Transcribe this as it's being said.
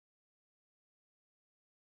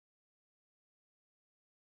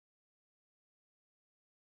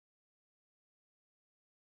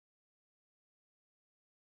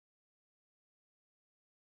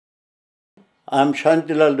I'm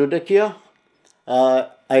Shantilal Dudakia.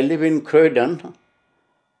 I live in Croydon,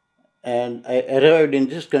 and I arrived in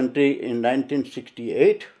this country in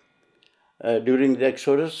 1968 during the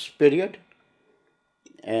Exodus period.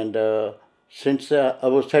 And since I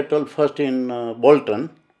was settled first in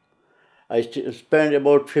Bolton, I spent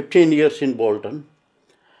about 15 years in Bolton.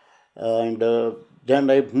 And then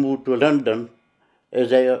I moved to London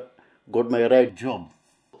as I got my right job.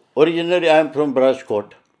 Originally, I am from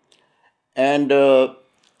Rajkot. And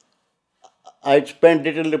I spent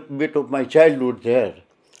a little bit of my childhood there.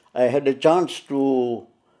 I had a chance to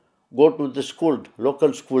go to the school,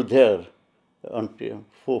 local school there, until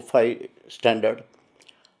 4-5 standard.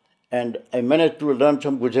 And I managed to learn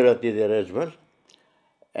some Gujarati there as well.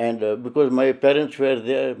 And because my parents were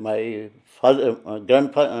there, my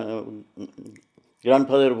grandfather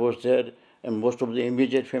was there, and most of the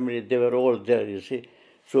immediate family, they were all there, you see.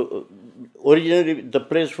 So originally the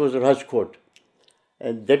place was Rajkot.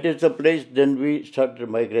 And that is the place, then we started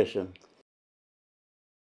migration.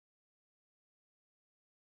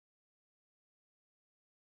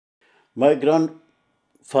 My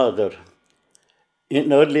grandfather,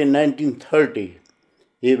 in early 1930,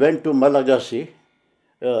 he went to Malagasy,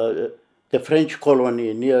 the French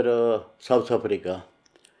colony near South Africa.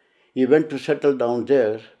 He went to settle down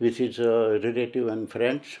there with his relative and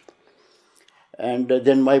friends. And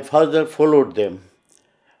then my father followed them.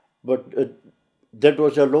 But that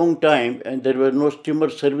was a long time, and there were no steamer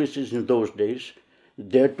services in those days.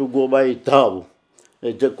 They had to go by dhow,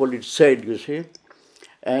 as they call it sail, you see.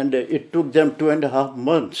 And it took them 2.5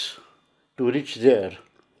 months to reach there.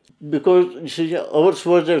 Because you see, ours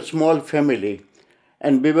was a small family,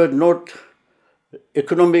 and we were not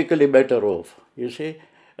economically better off, you see.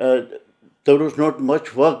 There was not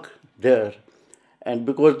much work there. And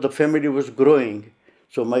because the family was growing,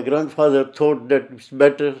 so my grandfather thought that it's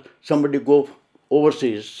better somebody go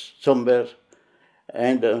overseas somewhere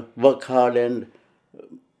and work hard and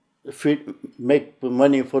make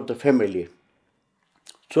money for the family.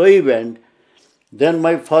 So he went. Then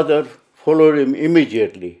my father followed him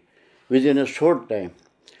immediately, within a short time.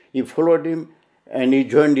 He followed him and he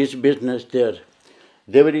joined his business there.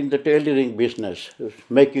 They were in the tailoring business,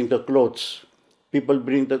 making the clothes. People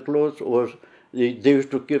bring the clothes, or they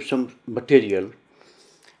used to keep some material.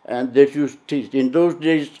 And they used to, in those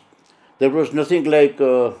days, there was nothing like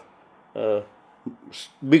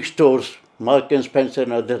big stores, Mark and Spencer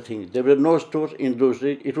and other things. There were no stores in those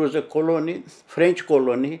days. It was a colony, French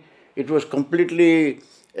colony. It was completely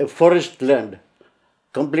a forest land,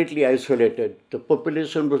 completely isolated. The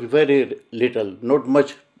population was very little, not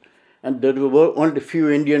much, and there were only few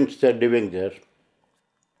Indians there living there.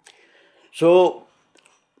 So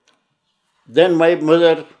then my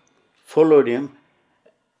mother followed him,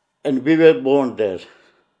 and we were born there.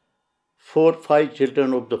 4-5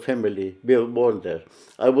 children of the family, we were born there.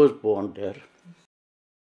 I was born there.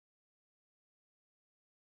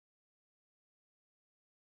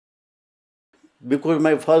 Because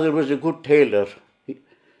my father was a good tailor,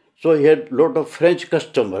 so he had a lot of French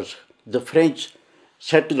customers. The French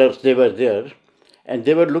settlers, they were there, and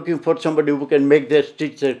they were looking for somebody who can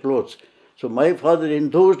stitch their clothes. So my father, in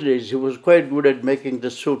those days, he was quite good at making the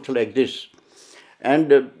suits like this.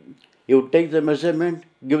 And he would take the measurement,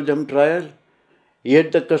 give them trial. He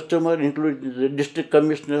had the customer, including the district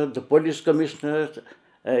commissioner, the police commissioners,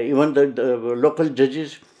 even the local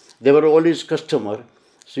judges. They were all his customer.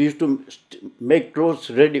 So he used to make clothes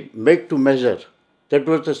ready, make to measure. That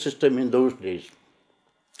was the system in those days.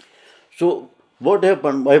 So what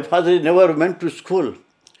happened? My father never went to school.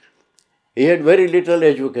 He had very little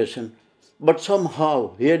education. But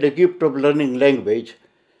somehow he had a gift of learning language.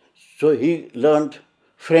 So he learned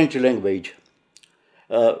French language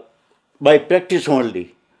by practice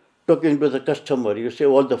only, talking to the customer. You see,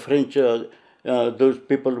 all the French, those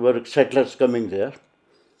people were settlers coming there.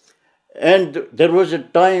 And there was a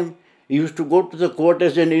time he used to go to the court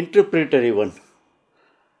as an interpreter even.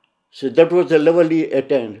 So that was the level he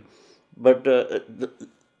attained. But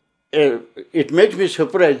it makes me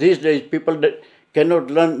surprised these days people that cannot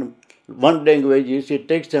learn one language, it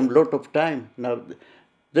takes them a lot of time. Now,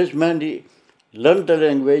 this man, he learned the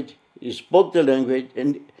language, he spoke the language,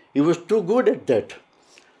 and he was too good at that.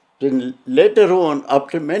 Then later on,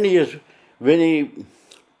 after many years, when he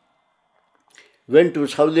went to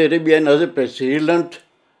Saudi Arabia and other places, he learned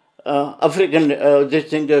Arabic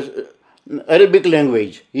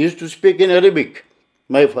language. He used to speak in Arabic,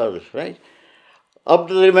 my father, right?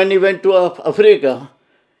 After when he went to Africa,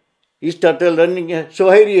 he started learning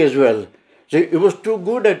Swahili as well. So he was too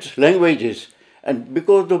good at languages. And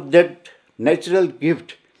because of that natural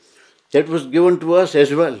gift that was given to us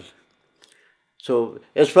as well. So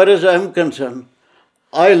as far as I'm concerned,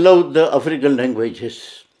 I love the African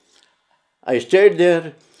languages. I stayed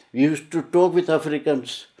there. We used to talk with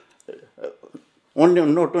Africans,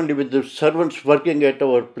 not only with the servants working at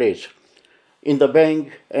our place, in the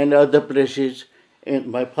bank and other places. And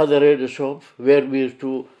my father had a shop where we used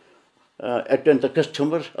to attend the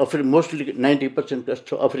customers, mostly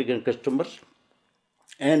 90% African customers.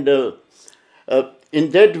 And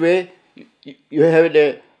in that way, you have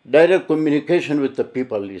a direct communication with the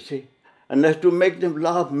people, you see. And has to make them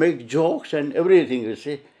laugh, make jokes and everything, you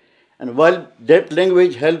see. And while that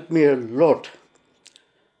language helped me a lot,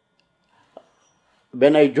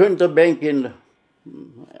 when I joined the bank in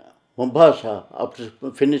Mombasa, after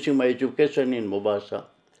finishing my education in Mombasa,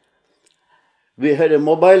 we had a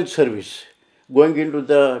mobile service going into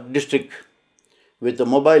the district with a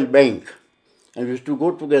mobile bank. And we used to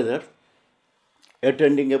go together,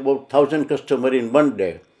 attending about 1,000 customers in one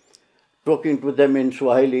day, talking to them in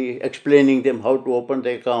Swahili, explaining them how to open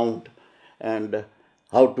the account and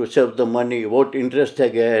how to save the money, what interest they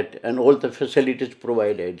get, and all the facilities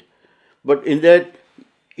provided. But in that,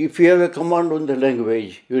 if you have a command on the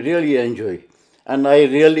language, you really enjoy. And I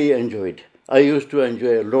really enjoyed. I used to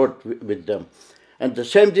enjoy a lot with them. And the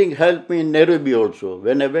same thing helped me in Nairobi also.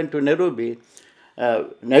 When I went to Nairobi,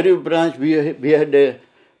 Nairobi branch, we had a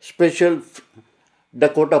special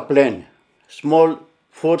Dakota plane, small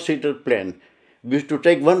 4-seater plane. We used to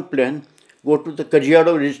take one plane, go to the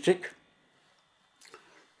Kajiado district,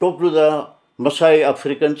 talk to the Masai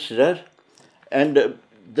Africans there, and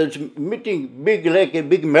there's meeting big like a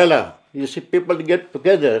big mela. You see, people get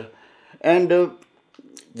together, and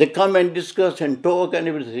they come and discuss and talk and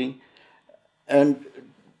everything. And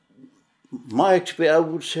my experience, I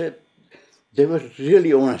would say, they were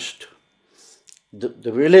really honest.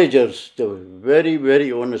 The villagers, they were very,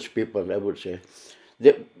 very honest people, I would say.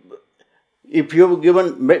 If you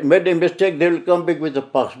have made a mistake, they will come back with a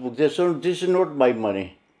passbook. They say, this is not my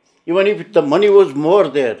money. Even if the money was more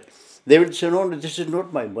there, they will say, no, this is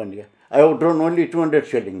not my money. I have drawn only 200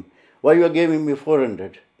 shillings. Why you are giving me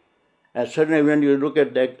 400? And suddenly when you look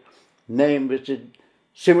at that name, which is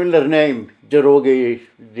similar name, Deroge,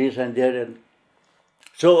 this and that. And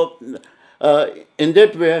so in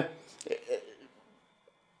that way,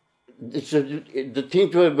 the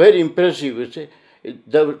things were very impressive. You see.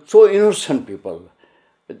 They were so innocent people.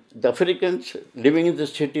 The Africans living in the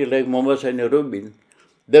city like Mombasa and Nairobi,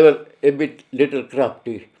 they were a bit little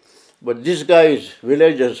crafty. But these guys,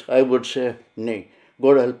 villagers, I would say, nay,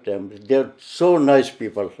 God help them. They're so nice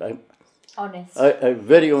people. Honest.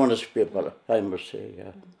 Very honest people, I must say,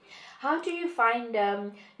 yeah. How do you find,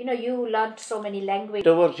 you learned so many languages.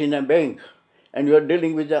 I was in a bank and you are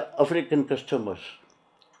dealing with the African customers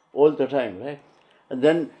all the time, right? And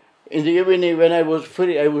then in the evening when I was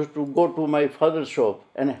free, I used to go to my father's shop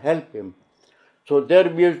and help him. So there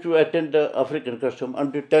we used to attend the African custom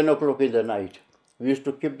until 10 o'clock in the night. We used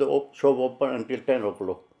to keep the shop open until 10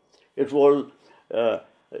 o'clock. It's all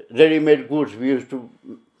ready-made goods. We used to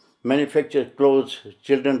manufacture clothes,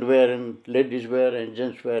 children wear and ladies wear and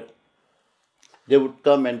gents wear. They would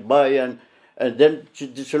come and buy and then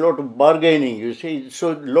there's a lot of bargaining, you see.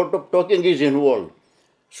 So a lot of talking is involved.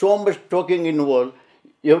 So much talking involved.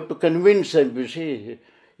 You have to convince them, you see.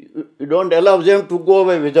 You don't allow them to go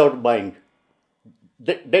away without buying.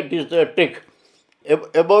 That is the trick.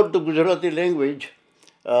 About the Gujarati language,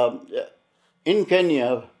 in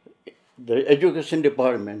Kenya, the education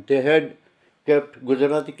department, they had kept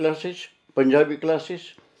Gujarati classes, Punjabi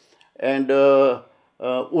classes, and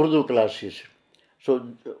Urdu classes. So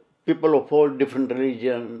people of all different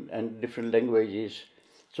religion and different languages.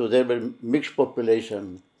 So there were mixed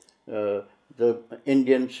population. The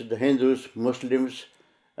Indians, the Hindus, Muslims,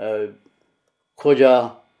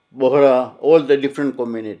 Khoja, Bohra, all the different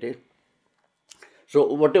communities.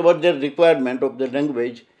 So whatever their requirement of the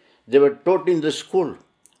language, they were taught in the school.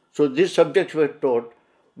 So these subjects were taught,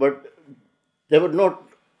 but they were not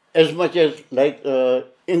as much as like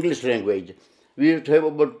English language. We used to have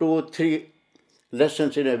about 2 or 3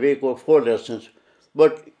 lessons in a week or 4 lessons.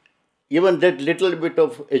 But even that little bit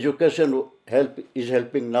of education is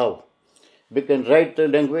helping now. We can write the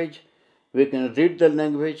language, we can read the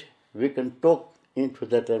language, we can talk into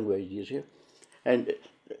that language, you see. And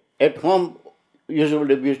at home,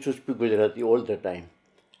 usually we used to speak Gujarati all the time.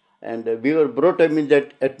 And we were brought up in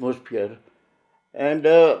that atmosphere. And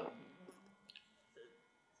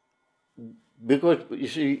because, you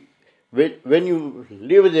see, when you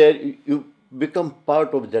live there, you become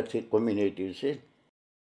part of that community, you see.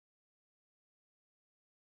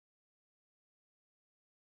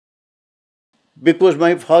 Because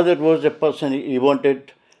my father was a person, he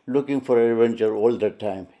wanted looking for adventure all the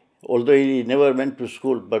time. Although he never went to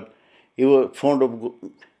school, but he was fond of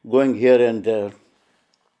going here and there.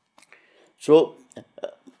 So,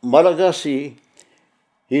 Malagasy,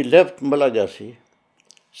 he left Malagasy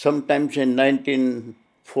sometimes in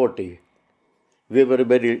 1940. We were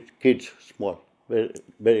very kids, small,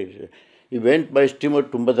 very. He went by steamer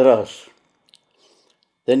to Madras.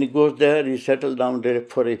 Then he goes there, he settled down there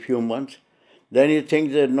for a few months. Then he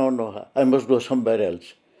thinks that, no, I must go somewhere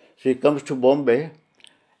else. So he comes to Bombay,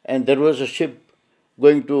 and there was a ship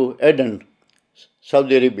going to Aden,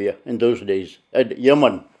 Saudi Arabia in those days, at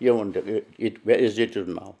Yemen, as it is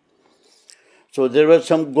now. So there was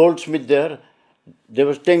some goldsmith there. They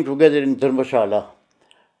were staying together in Dharmashala.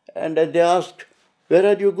 And they asked, where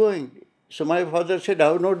are you going? So my father said,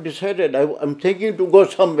 I have not decided. I'm thinking to go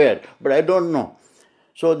somewhere, but I don't know.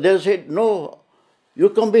 So they said, no, you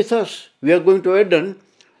come with us. We are going to Aden.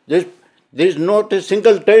 There's not a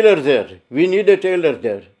single tailor there. We need a tailor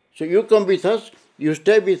there. So you come with us, you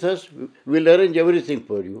stay with us, we'll arrange everything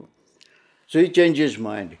for you. So he changed his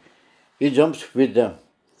mind. He jumps with them.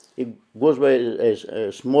 He goes by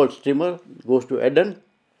a small steamer, goes to Aden,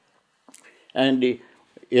 and he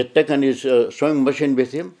had taken his sewing machine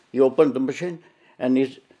with him. He opened the machine and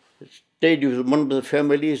he stayed with one of the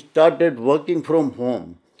family. He started working from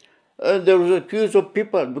home. There was a queue of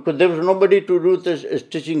people because there was nobody to do this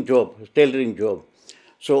stitching job, tailoring job.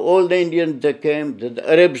 So all the Indians, they came, the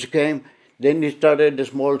Arabs came. Then he started a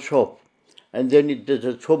small shop. And then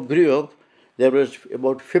the shop grew up. There was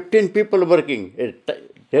about 15 people working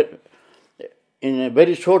in a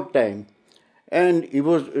very short time. And he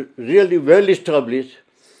was really well established.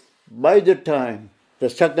 By the time the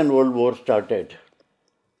Second World War started,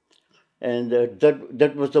 and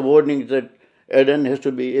that was the warning that Aden has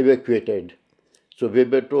to be evacuated. So we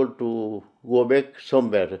were told to go back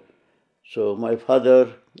somewhere. So my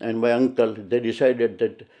father and my uncle, they decided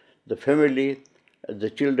that the family, the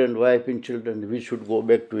children, wife and children, we should go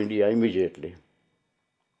back to India immediately.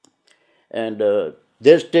 And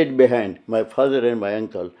they stayed behind, my father and my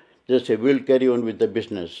uncle. They said, we'll carry on with the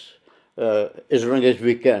business as long as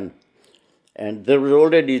we can. And there was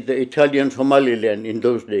already the Italian Somaliland in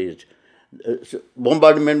those days. So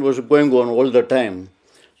bombardment was going on all the time.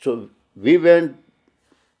 So we went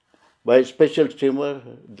by special steamer.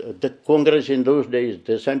 The Congress in those days,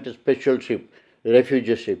 they sent a special ship, a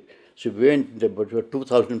refugee ship. So we went, there were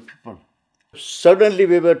 2,000 people. Suddenly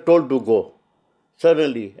we were told to go.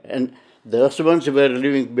 Suddenly. And the husbands were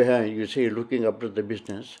leaving behind, you see, looking after the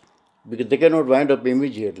business, because they cannot wind up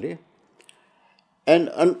immediately. And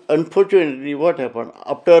unfortunately, what happened?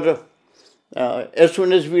 After, as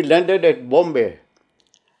soon as we landed at Bombay,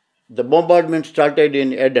 the bombardment started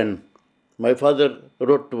in Aden. My father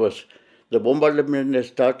wrote to us, the bombardment has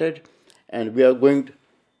started and we are going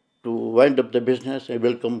to wind up the business and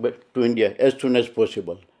we'll come back to India as soon as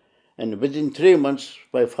possible. And within 3 months,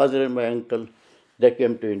 my father and my uncle, they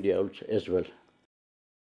came to India also as well.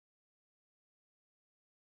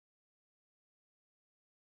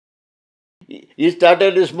 He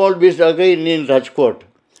started a small business again in Rajkot.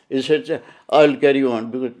 He said, I'll carry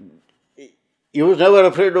on, because he was never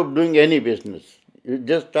afraid of doing any business. You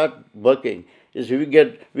just start working. He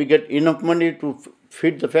said, we get enough money to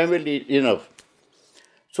feed the family enough.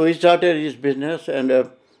 So he started his business and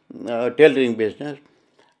tailoring business.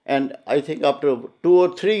 And I think after 2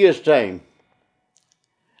 or 3 years' time,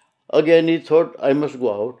 again he thought, I must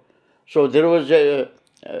go out. So there was a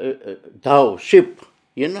dhow, ship,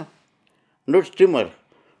 not steamer,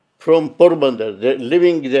 from Porbandar. They're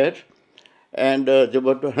living there, and there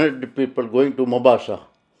were 100 people going to Mombasa.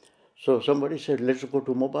 So somebody said, let's go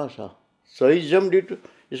to Mombasa. So he jumped into,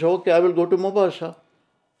 he said, okay, I will go to Mombasa.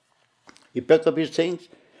 He packed up his things,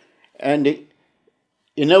 and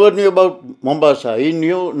he never knew about Mombasa. He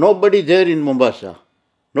knew nobody there in Mombasa,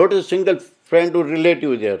 not a single friend or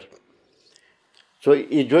relative there. So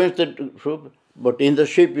he joins the group, but in the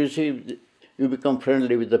ship, you see, you become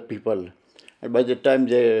friendly with the people. And by the time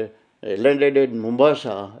they landed in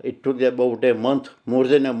Mombasa, it took about a month, more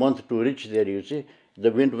than a month to reach there, you see.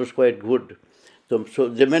 The wind was quite good. So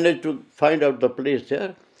they managed to find out the place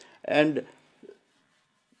there. And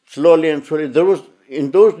slowly and slowly, there was,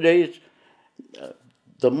 in those days,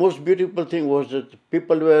 the most beautiful thing was that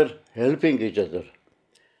people were helping each other.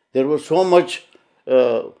 There was so much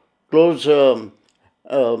close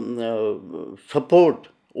support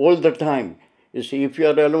all the time. You see, if you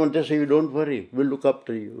are alone, they say, you don't worry, we'll look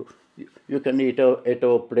after you. You can eat at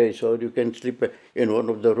our place, or you can sleep in one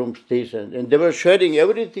of the rooms. And they were sharing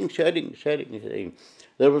everything, sharing.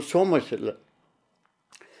 There was so much.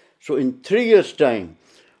 So in 3 years' time,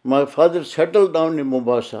 My father settled down in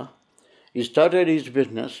Mombasa. He started his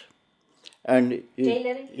business, and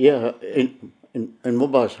Tailoring? yeah, in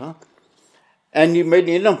Mombasa, and he made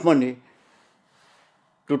enough money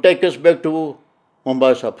to take us back to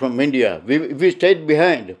Mombasa from India. We stayed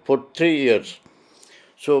behind for 3 years.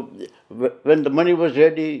 So when the money was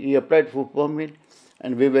ready, he applied for permit,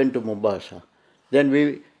 and we went to Mombasa. Then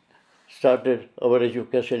we started our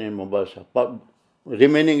education in Mombasa.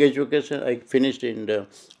 Remaining education I finished in the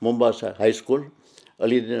Mombasa High School,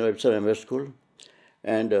 Alidina Visram School,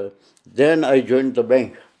 and then I joined the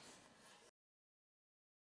bank.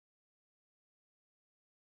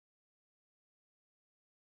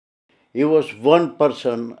 He was one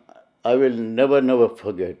person I will never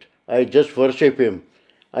forget. I just worship him.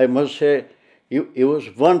 I must say, he was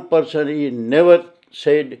one person, he never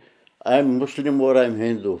said, I'm Muslim or I'm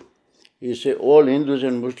Hindu. He said, all Hindus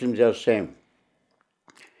and Muslims are same.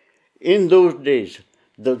 In those days,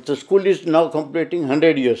 the school is now completing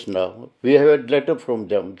 100 years now. We have a letter from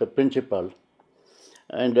them, the principal,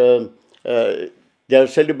 and they are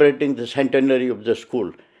celebrating the centenary of the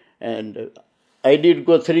school. And I did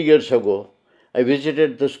go 3 years ago. I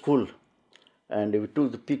visited the school, and we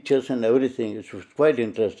took the pictures and everything. It was quite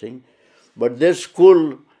interesting. But this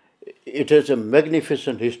school, it has a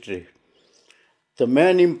magnificent history. The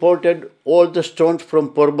man imported all the stones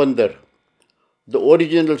from Porbandar, the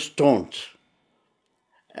original stones,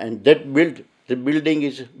 and the building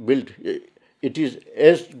is built. It is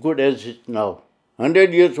as good as it now.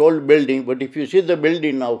 100 years old building, but if you see the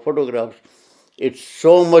building now, photographs, it's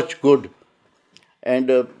so much good.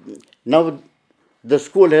 And now the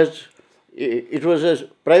school it was a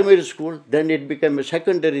primary school, then it became a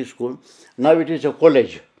secondary school, now it is a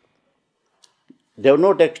college. They have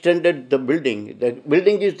not extended the building. The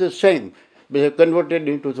building is the same, but they have converted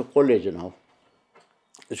into the college now.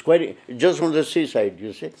 It's quite, just on the seaside,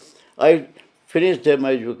 you see. I finished there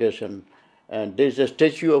my education, and there's a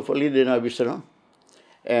statue of Alidina Visram,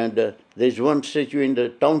 and there's one statue in the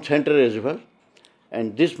town center as well.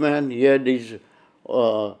 And this man, he had his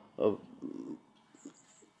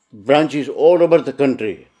branches all over the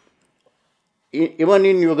country. Even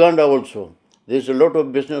in Uganda also, there's a lot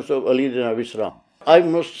of business of Alidina Visram. I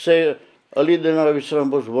must say, Alidina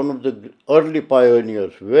Visram was one of the early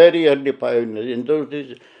pioneers, very early pioneers. In those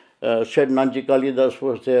days, Shed Nanji Kalidas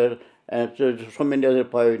was there, and so many other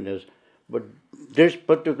pioneers. But this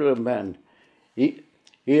particular man, he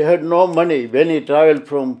had no money when he traveled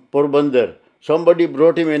from Porbandar. Somebody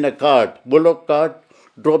brought him in a cart, bullock cart,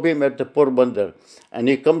 drove him at the Porbandar, and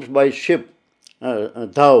he comes by ship,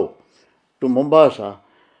 dhow, to Mombasa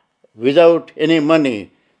without any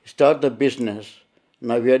money, start the business.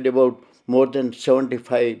 Now we had about more than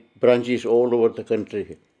 75 branches all over the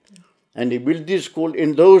country. And he built this school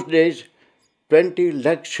in those days, 20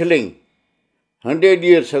 lakh shilling, 100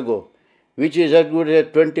 years ago, which is as good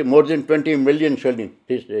as more than 20 million shilling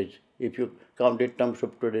these days, if you count in terms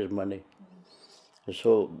of today's money.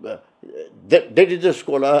 So that is the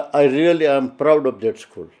school. I really am proud of that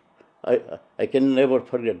school. I can never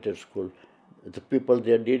forget that school. The people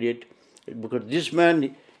there did it, because this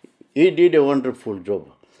man, he did a wonderful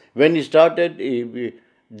job. When he started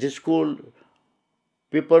this school,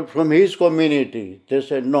 people from his community, they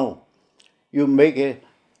said, no, you make a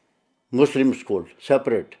Muslim school,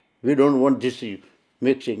 separate. We don't want this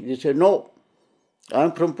mixing. He said, no,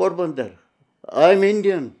 I'm from Porbandar. I'm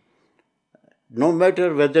Indian. No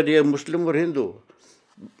matter whether you're Muslim or Hindu,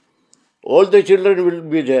 all the children will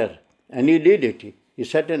be there. And he did it. He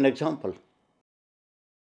set an example.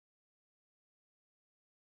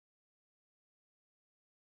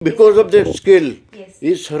 Because of that skill, Yes.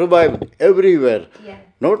 he survived everywhere. Yeah.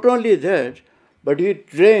 Not only that, but he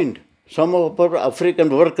trained some of our African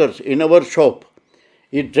workers in our shop.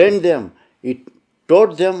 He trained them. He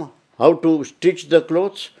taught them how to stitch the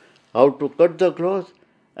clothes, how to cut the cloth.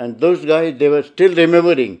 And those guys, they were still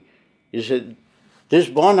remembering. He said, this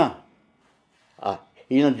Bana,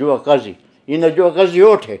 inajua kazi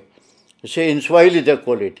yote. Say in Swahili they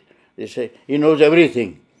call it. They say, he knows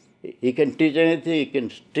everything. He can teach anything, he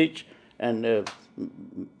can stitch and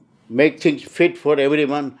make things fit for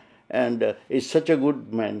everyone, and is such a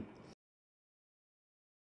good man.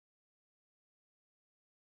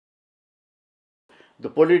 The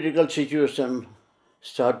political situation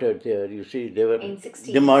started there. You see, they were In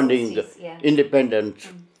 60s, demanding 60s, yeah. independence.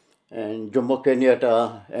 And Jomo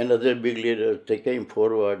Kenyatta and other big leaders, they came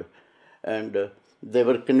forward, and they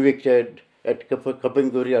were convicted at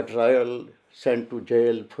Kapenguria trial, sent to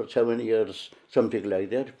jail for 7 years, something like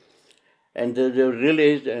that. And they were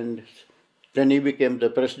released, and then he became the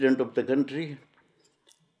president of the country.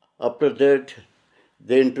 After that,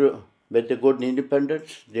 When they got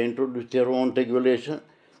independence, they introduced their own regulation.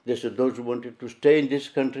 They said those who wanted to stay in this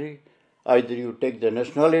country, either you take the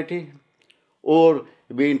nationality or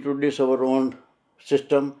we introduce our own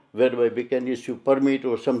system whereby we can issue permit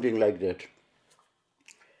or something like that.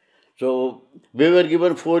 So we were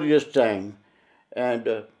given 4 years time,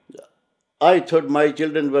 and I thought my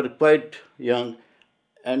children were quite young,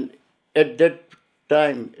 and at that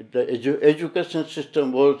time the education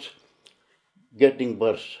system was getting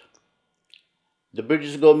worse. The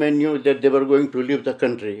British government knew that they were going to leave the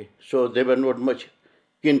country, so they were not much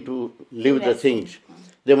keen to leave the things.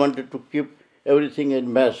 They wanted to keep everything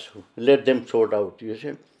in mass, let them sort out, you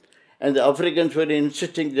see. And the Africans were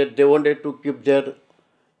insisting that they wanted to keep their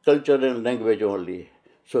culture and language only.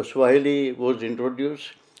 So Swahili was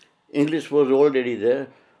introduced, English was already there,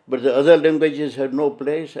 but the other languages had no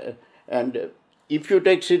place. And if you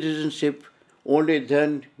take citizenship, only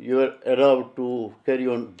then you are allowed to carry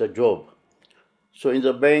on the job. So in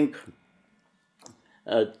the bank,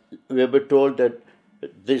 we were told that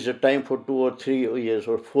there is a time for 2 or 3 years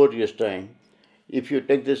or 4 years time. If you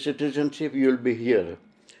take the citizenship, you will be here.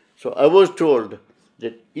 So I was told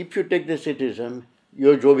that if you take the citizen,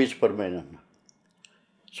 your job is permanent.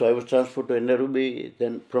 So I was transferred to Nairobi.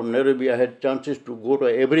 Then from Nairobi, I had chances to go to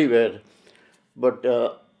everywhere. But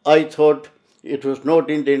I thought it was not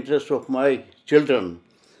in the interest of my children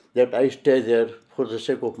that I stay there for the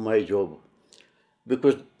sake of my job.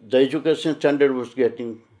 Because the education standard was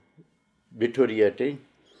getting deteriorating.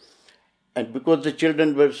 And because the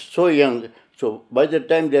children were so young, so by the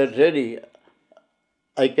time they are ready,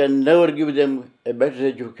 I can never give them a better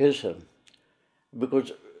education.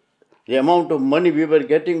 Because the amount of money we were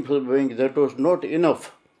getting from the bank, that was not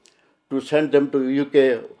enough to send them to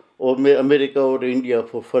UK or America or India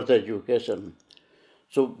for further education.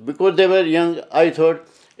 So because they were young, I thought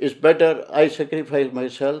it's better I sacrifice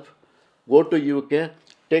myself, go to UK,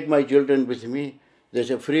 take my children with me.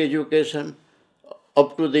 There's a free education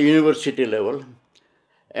up to the university level.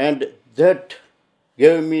 And that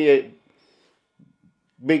gave me a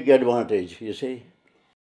big advantage, you see.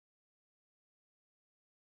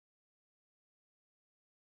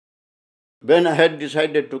 When I had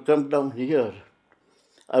decided to come down here,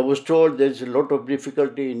 I was told there's a lot of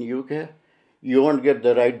difficulty in UK. You won't get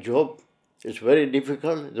the right job. It's very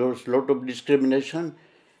difficult. There was a lot of discrimination.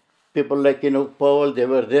 People like Powell, they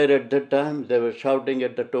were there at that time. They were shouting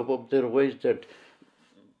at the top of their voice that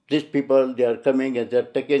these people, they are coming and they're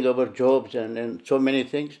taking our jobs and so many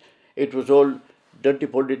things. It was all dirty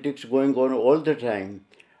politics going on all the time.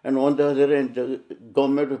 And on the other hand, the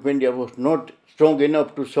government of India was not strong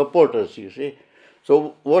enough to support us, you see.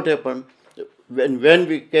 So what happened? When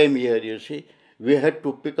we came here, you see, we had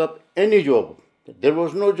to pick up any job. There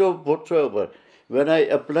was no job whatsoever. When I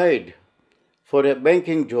applied for a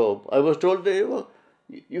banking job, I was told that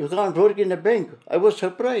you can't work in a bank. I was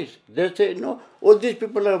surprised. They said, no, all these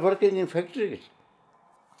people are working in factories.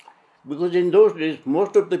 Because in those days,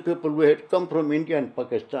 most of the people who had come from India and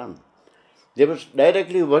Pakistan, they were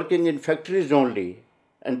directly working in factories only,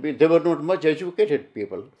 and they were not much educated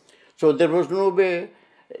people. So there was no way,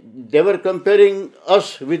 they were comparing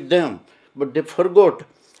us with them, but they forgot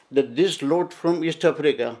that this lot from East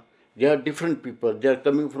Africa, they are different people, they are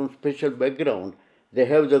coming from special background, they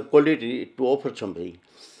have the quality to offer something.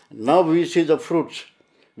 Now we see the fruits,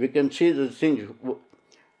 we can see the things,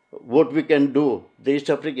 what we can do, the East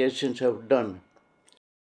Africans have done.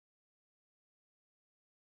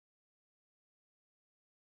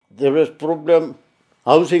 There was problem,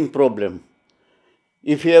 housing problem.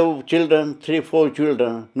 If you have children, 3, 4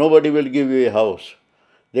 children, nobody will give you a house.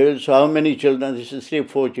 They will say, how many children? This is 3,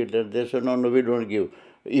 4 children. They say, no, we don't give.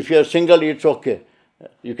 If you are single, it's okay.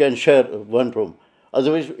 You can share one room.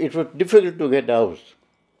 Otherwise, it was difficult to get a house.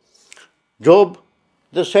 Job,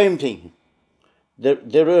 the same thing.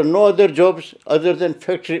 There were no other jobs other than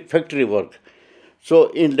factory work. So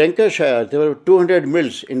in Lancashire, there were 200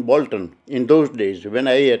 mills in Bolton in those days when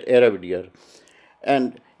I arrived here.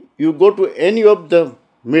 And you go to any of the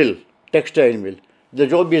mill, textile mill, the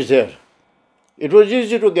job is there. It was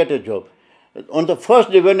easy to get a job. On the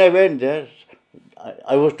first day when I went there,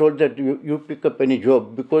 I was told that you pick up any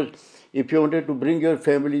job because if you wanted to bring your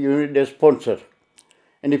family, you need a sponsor.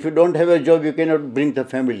 And if you don't have a job, you cannot bring the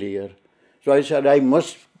family here. So I said, I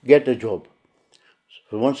must get a job.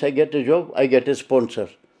 So once I get a job, I get a sponsor.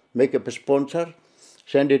 Make up a sponsor,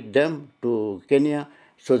 send it them to Kenya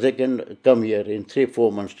so they can come here in 3,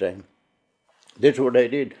 4 months' time. That's what I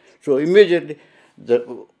did. So immediately,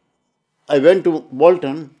 I went to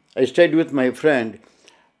Bolton, I stayed with my friend,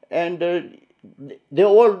 and they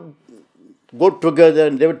all got together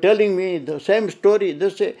and they were telling me the same story. They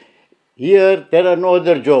say, here there are no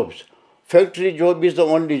other jobs. Factory job is the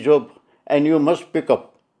only job and you must pick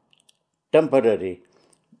up temporary.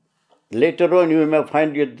 Later on you may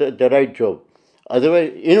find the right job.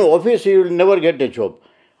 Otherwise, in office you will never get a job.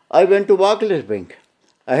 I went to Barclays Bank.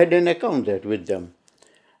 I had an account there with them.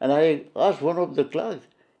 And I asked one of the clerks,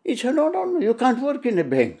 he said, no, you can't work in a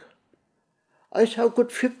bank. I said, I've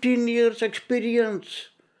got 15 years experience.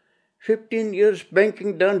 15 years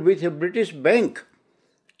banking done with a British bank.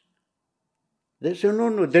 They said,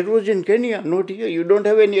 no, that was in Kenya, not here. You don't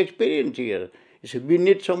have any experience here. He said, we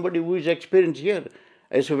need somebody who is experienced here.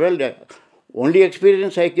 I said, well, the only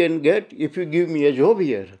experience I can get if you give me a job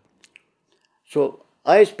here. So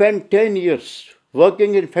I spent 10 years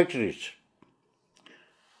working in factories,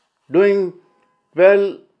 doing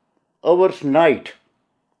 12 hours night.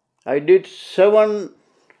 I did 7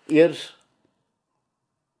 years,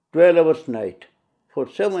 12 hours night for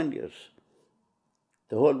 7 years.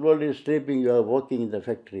 The whole world is sleeping, you are working in the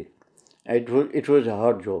factory. It was a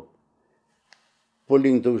hard job.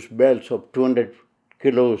 Pulling those belts of 200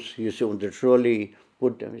 kilos, you see, on the trolley,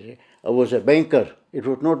 put them, you see. I was a banker. It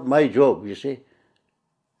was not my job, you see.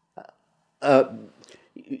 That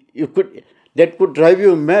could drive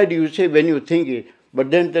you mad, you say, when you think it.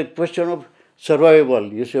 But then the question of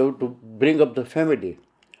survival, you say, how to bring up the family.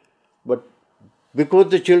 But because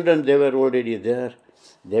the children, they were already there,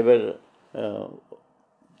 they were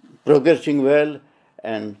progressing well,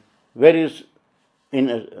 and in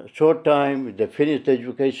a short time, they finished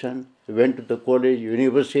education, they went to the college,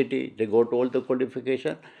 university, they got all the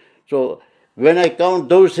qualification. So when I count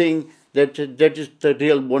those things, that is the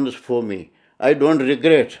real bonus for me. I don't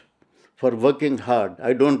regret for working hard.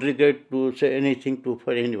 I don't regret to say anything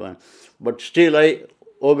for anyone. But still I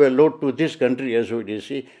owe a lot to this country as well, you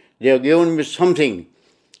see. They have given me something.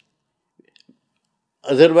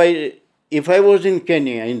 Otherwise, if I was in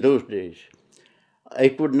Kenya in those days, I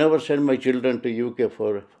could never send my children to UK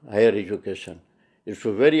for higher education. It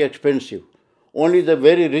was very expensive. Only the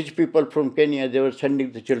very rich people from Kenya, they were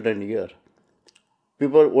sending the children here.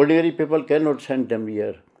 Ordinary people cannot send them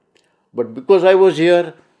here. But because I was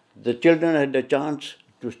here, the children had a chance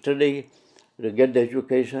to study, to get the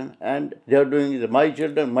education, and they are doing my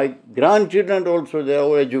children, my grandchildren also, they are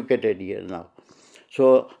all educated here now.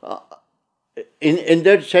 So in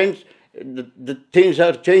that sense, the things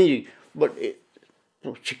are changing. But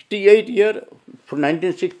 68 year, from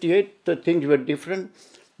 1968, the things were different.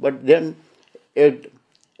 But then, as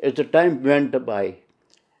the time went by,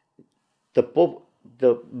 the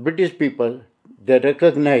British people, they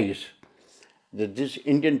recognize that these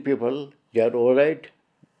Indian people, they are all right,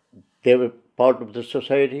 they were part of the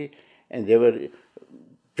society, and they were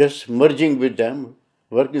just merging with them,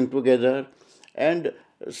 working together, and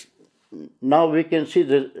now we can see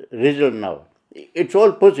the result now. It's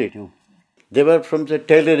all positive. They were from the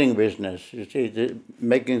tailoring business, you see,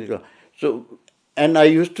 so, and I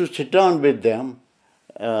used to sit down with them,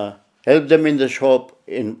 help them in the shop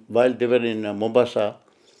while they were in Mombasa.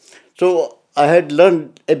 So I had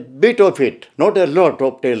learned a bit of it, not a lot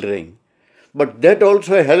of tailoring, but that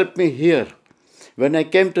also helped me here. When I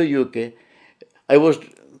came to UK, I was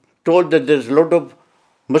told that there's a lot of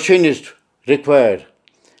machinists required,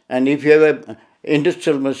 and if you have an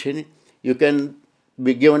industrial machine, you can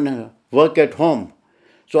be given work at home.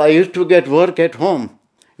 So I used to get work at home.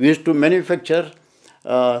 We used to manufacture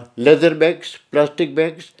leather bags, plastic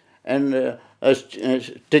bags, and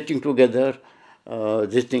stitching together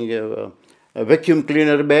vacuum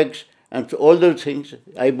cleaner bags, and so all those things.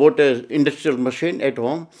 I bought an industrial machine at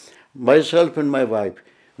home. Myself and my wife,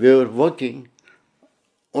 we were working.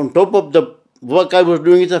 On top of the work I was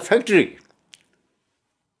doing in the factory.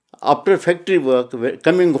 After factory work,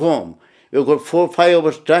 coming home, we got 4 or 5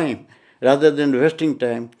 hours time. Rather than wasting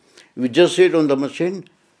time, we just sit on the machine,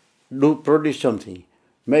 produce something,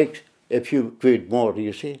 make a few quid more,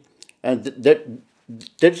 you see. And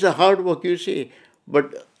that's the hard work, you see.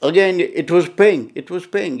 But again, it was paying,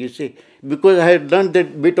 you see. Because I had learned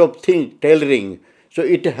that bit of thing, tailoring, so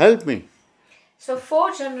it helped me. So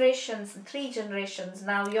 4 generations, 3 generations,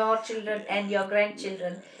 now your children and your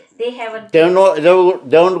grandchildren, they haven't... They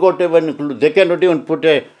haven't got even clue. They cannot even put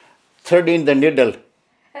a thread in the needle.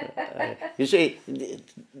 You see,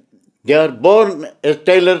 they are born as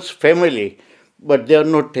tailors' family, but they are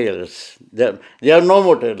not tailors. They are no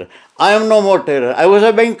more tailor. I am no more tailor. I was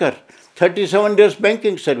a banker. 37 years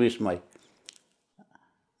banking service.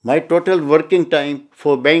 My total working time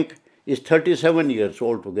for bank is 37 years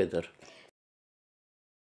altogether.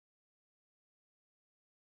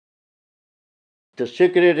 The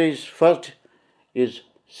secret is first is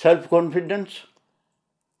self-confidence,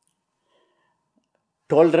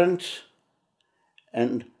 tolerance,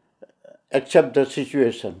 and accept the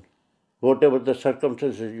situation. Whatever the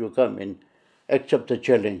circumstances you come in, accept the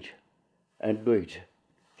challenge and do it.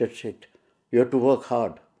 That's it. You have to work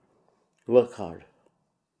hard. Work hard.